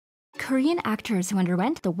Korean actors who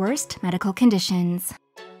underwent the worst medical conditions.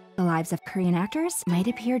 The lives of Korean actors might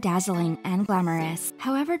appear dazzling and glamorous.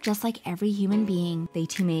 However, just like every human being, they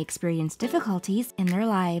too may experience difficulties in their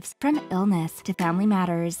lives. From illness to family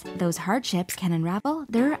matters, those hardships can unravel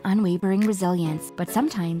their unwavering resilience, but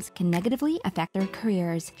sometimes can negatively affect their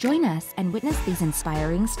careers. Join us and witness these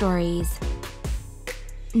inspiring stories.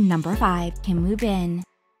 Number 5. Kim Woo-bin.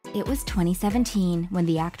 It was 2017 when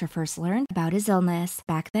the actor first learned about his illness.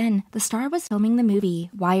 Back then, the star was filming the movie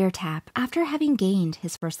Wiretap after having gained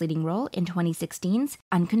his first leading role in 2016's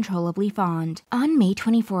Uncontrollably Fond. On May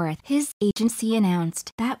 24th, his agency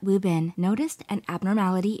announced that Woo-bin noticed an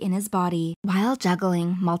abnormality in his body while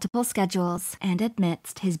juggling multiple schedules, and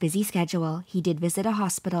amidst his busy schedule, he did visit a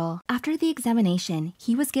hospital. After the examination,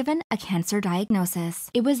 he was given a cancer diagnosis.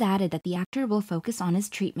 It was added that the actor will focus on his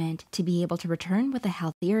treatment to be able to return with a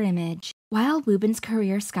healthier image. While Woo-bin's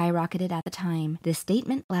career skyrocketed at the time, this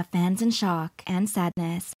statement left fans in shock and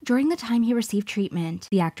sadness. During the time he received treatment,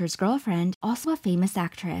 the actor's girlfriend, also a famous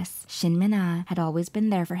actress, Shin Min-ah, had always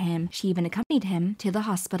been there for him. She even accompanied him to the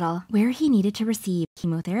hospital, where he needed to receive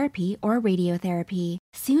chemotherapy or radiotherapy.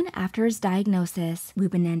 Soon after his diagnosis,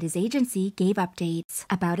 Woo-bin and his agency gave updates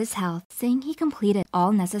about his health, saying he completed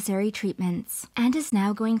all necessary treatments and is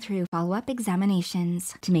now going through follow-up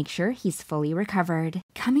examinations to make sure he's fully recovered.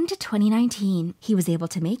 Coming to 2019, he was able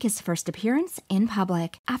to make his first appearance in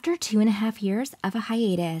public after 2.5 years of a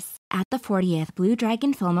hiatus at the 40th Blue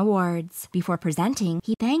Dragon Film Awards. Before presenting,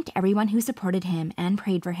 he thanked everyone who supported him and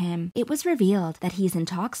prayed for him. It was revealed that he's in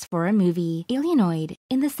talks for a movie, Alienoid.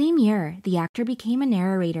 In the same year, the actor became a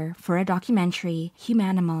narrator for a documentary,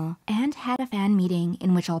 Humanimal, and had a fan meeting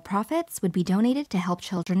in which all profits would be donated to help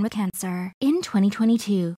children with cancer. In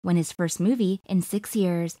 2022, when his first movie in 6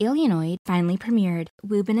 years, Alienoid, finally premiered,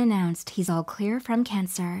 Woo-bin announced he's all clear from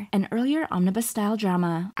cancer. An earlier omnibus-style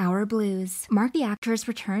drama, Our Blues, marked the actor's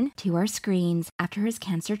return to our screens after his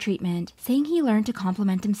cancer treatment, saying he learned to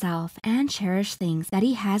compliment himself and cherish things that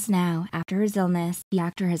he has now after his illness. The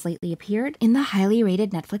actor has lately appeared in the highly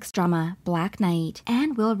rated Netflix drama Black Knight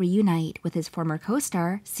and will reunite with his former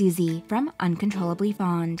co-star Suzy from Uncontrollably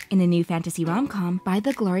Fond in a new fantasy rom-com by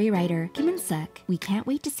the Glory writer Kim In-suk. We can't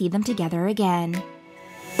wait to see them together again.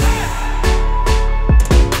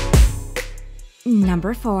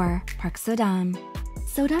 Number 4. Park So-dam.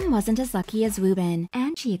 So-dam wasn't as lucky as Woo-bin,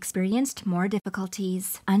 and she experienced more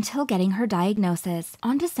difficulties until getting her diagnosis.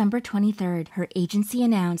 On December 23rd, her agency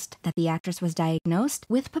announced that the actress was diagnosed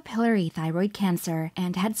with papillary thyroid cancer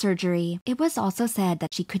and had surgery. It was also said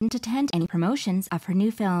that she couldn't attend any promotions of her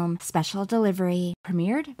new film, Special Delivery,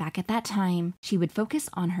 premiered back at that time. She would focus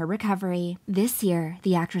on her recovery. This year,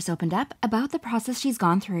 the actress opened up about the process she's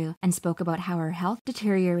gone through and spoke about how her health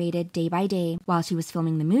deteriorated day by day while she was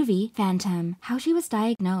filming the movie Phantom, how she was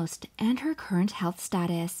diagnosed, and her current health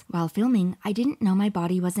status. While filming, I didn't know my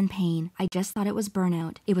body was in pain. I just thought it was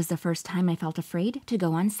burnout. It was the first time I felt afraid to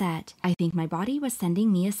go on set. I think my body was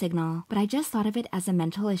sending me a signal, but I just thought of it as a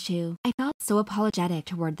mental issue. I felt so apologetic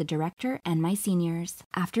toward the director and my seniors.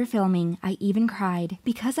 After filming, I even cried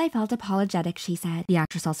because I felt apologetic, she said. The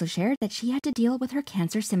actress also shared that she had to deal with her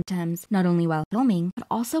cancer symptoms, not only while filming, but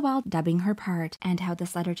also while dubbing her part, and how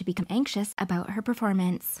this led her to become anxious about her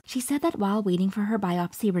performance. She said that while waiting for her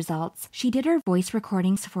biopsy results, she did her voice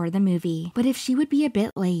recordings for the movie. But if she would be a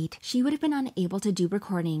bit late, she would have been unable to do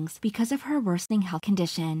recordings because of her worsening health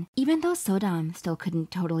condition. Even though So-dam still couldn't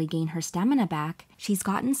totally gain her stamina back, she's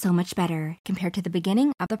gotten so much better compared to the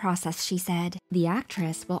beginning of the process, she said. The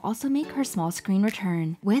actress will also make her small screen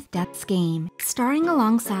return with Death's Game, starring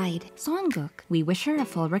alongside Song-guk. We wish her a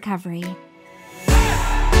full recovery.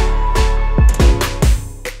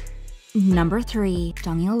 Number 3.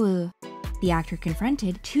 Jung Il-woo. The actor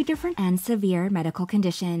confronted 2 different and severe medical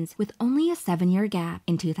conditions with only a 7-year gap.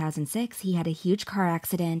 In 2006, he had a huge car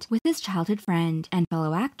accident with his childhood friend and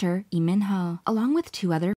fellow actor Lee Min-ho, along with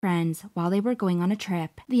 2 other friends while they were going on a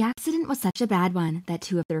trip. The accident was such a bad one that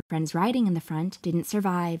 2 of their friends riding in the front didn't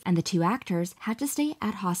survive, and the 2 actors had to stay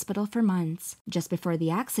at hospital for months. Just before the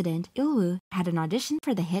accident, Il-woo had an audition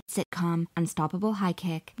for the hit sitcom Unstoppable High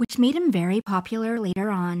Kick, which made him very popular later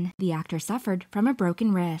on. The actor suffered from a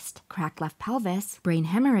broken wrist, cracked left pelvis, brain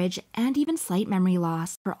hemorrhage, and even slight memory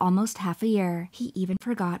loss for almost half a year. He even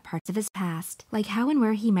forgot parts of his past, like how and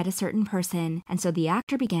where he met a certain person, and so the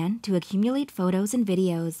actor began to accumulate photos and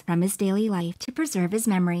videos from his daily life to preserve his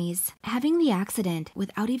memories. Having the accident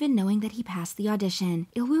without even knowing that he passed the audition,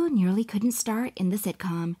 Il-woo nearly couldn't star in the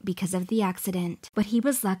sitcom because of the accident. But he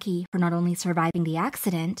was lucky for not only surviving the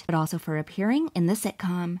accident, but also for appearing in the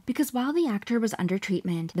sitcom, because while the actor was under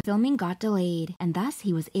treatment, the filming got delayed, and thus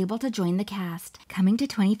he was able to join the the cast. Coming to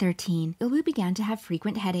 2013, Il-woo began to have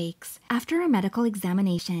frequent headaches. After a medical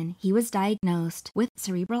examination, he was diagnosed with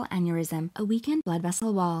cerebral aneurysm, a weakened blood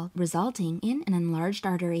vessel wall, resulting in an enlarged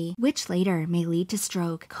artery, which later may lead to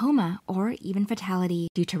stroke, coma, or even fatality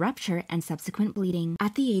due to rupture and subsequent bleeding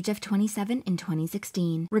at the age of 27 in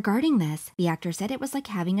 2016. Regarding this, the actor said it was like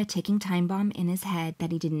having a ticking time bomb in his head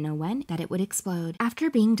that he didn't know when that it would explode.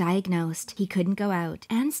 After being diagnosed, he couldn't go out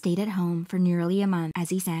and stayed at home for nearly a month,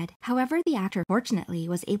 as he said. However, the actor fortunately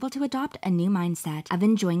was able to adopt a new mindset of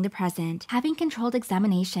enjoying the present, having controlled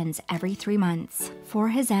examinations every 3 months. For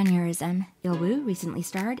his aneurysm, Il-woo recently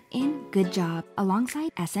starred in Good Job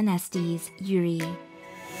alongside SNSD Yuri.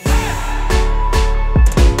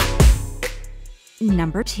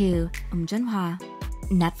 Number 2. Jun-hwa.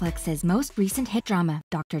 Netflix's most recent hit drama,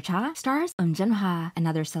 Dr. Cha, stars Jun-hwa,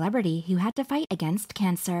 another celebrity who had to fight against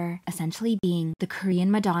cancer, essentially being the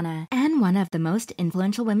Korean Madonna, and one of the most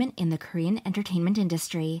influential women in the Korean entertainment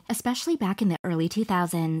industry, especially back in the early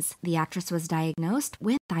 2000s. The actress was diagnosed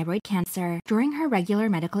with thyroid cancer during her regular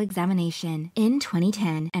medical examination in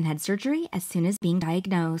 2010 and had surgery as soon as being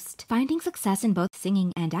diagnosed. Finding success in both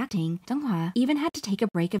singing and acting, Jung-hwa even had to take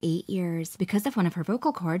a break of 8 years because of one of her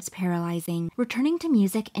vocal cords paralyzing. Returning to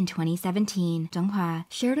music in 2017, Jung-hwa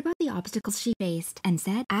shared about the obstacles she faced and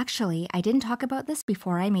said, "Actually, I didn't talk about this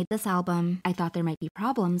before I made this album. I thought there might be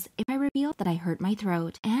problems if I revealed that I hurt my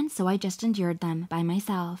throat, and so I just endured them by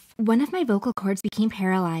myself. One of my vocal cords became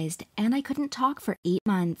paralyzed, and I couldn't talk for 8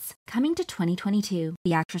 months. Coming to 2022,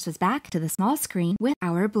 the actress was back to the small screen with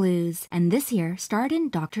Our Blues, and this year starred in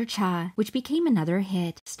Dr. Cha, which became another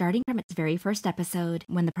hit, starting from its very first episode.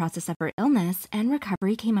 When the process of her illness and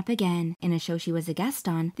recovery came up again, in a show she was a guest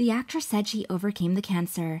on, the actress said she overcame the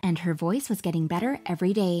cancer, and her voice was getting better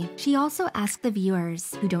every day. She also asked the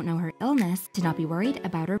viewers, who don't know her illness, to not be worried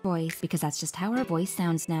about her voice, because that's just how her voice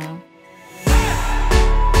sounds now.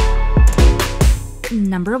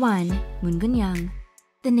 Number 1. Moon Gun-young.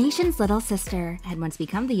 The nation's little sister had once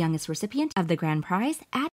become the youngest recipient of the grand prize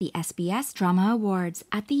at the SBS Drama Awards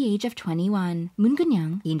at the age of 21. Moon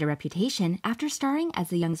Gun-young gained a reputation after starring as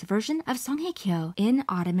the youngest version of Song Hye-kyo in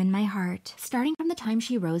Autumn in My Heart, starting from the time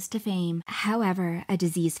she rose to fame. However, a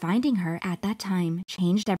disease finding her at that time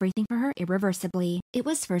changed everything for her irreversibly. It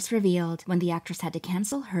was first revealed when the actress had to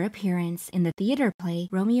cancel her appearance in the theater play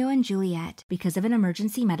Romeo and Juliet because of an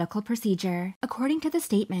emergency medical procedure. According to the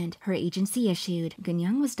statement her agency issued,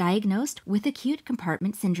 Gun-young was diagnosed with acute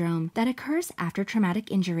compartment syndrome that occurs after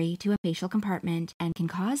traumatic injury to a facial compartment and can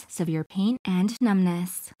cause severe pain and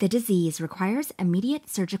numbness. The disease requires immediate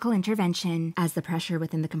surgical intervention as the pressure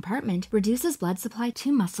within the compartment reduces blood supply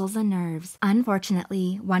to muscles and nerves.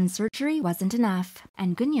 Unfortunately, one surgery wasn't enough,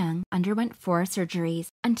 and Gun-young underwent 4 surgeries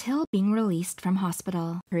until being released from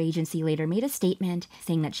hospital. Her agency later made a statement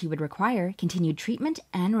saying that she would require continued treatment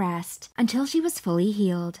and rest until she was fully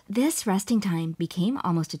healed. This resting time became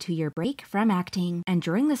almost a 2-year break from acting, and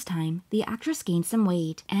during this time, the actress gained some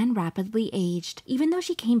weight and rapidly aged, even though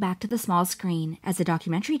she came back to the small screen as a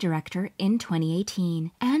documentary director in 2018,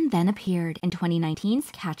 and then appeared in 2019's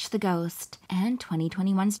Catch the Ghost and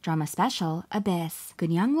 2021's drama special, Abyss.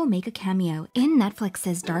 Gun-young will make a cameo in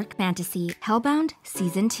Netflix's dark fantasy, Hellbound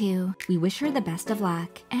Season 2. We wish her the best of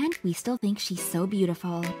luck, and we still think she's so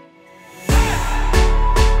beautiful.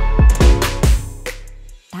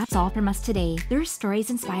 That's all from us today. Their stories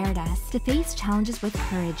inspired us to face challenges with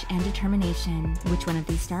courage and determination. Which one of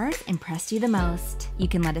these stars impressed you the most? You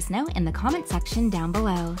can let us know in the comment section down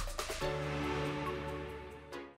below.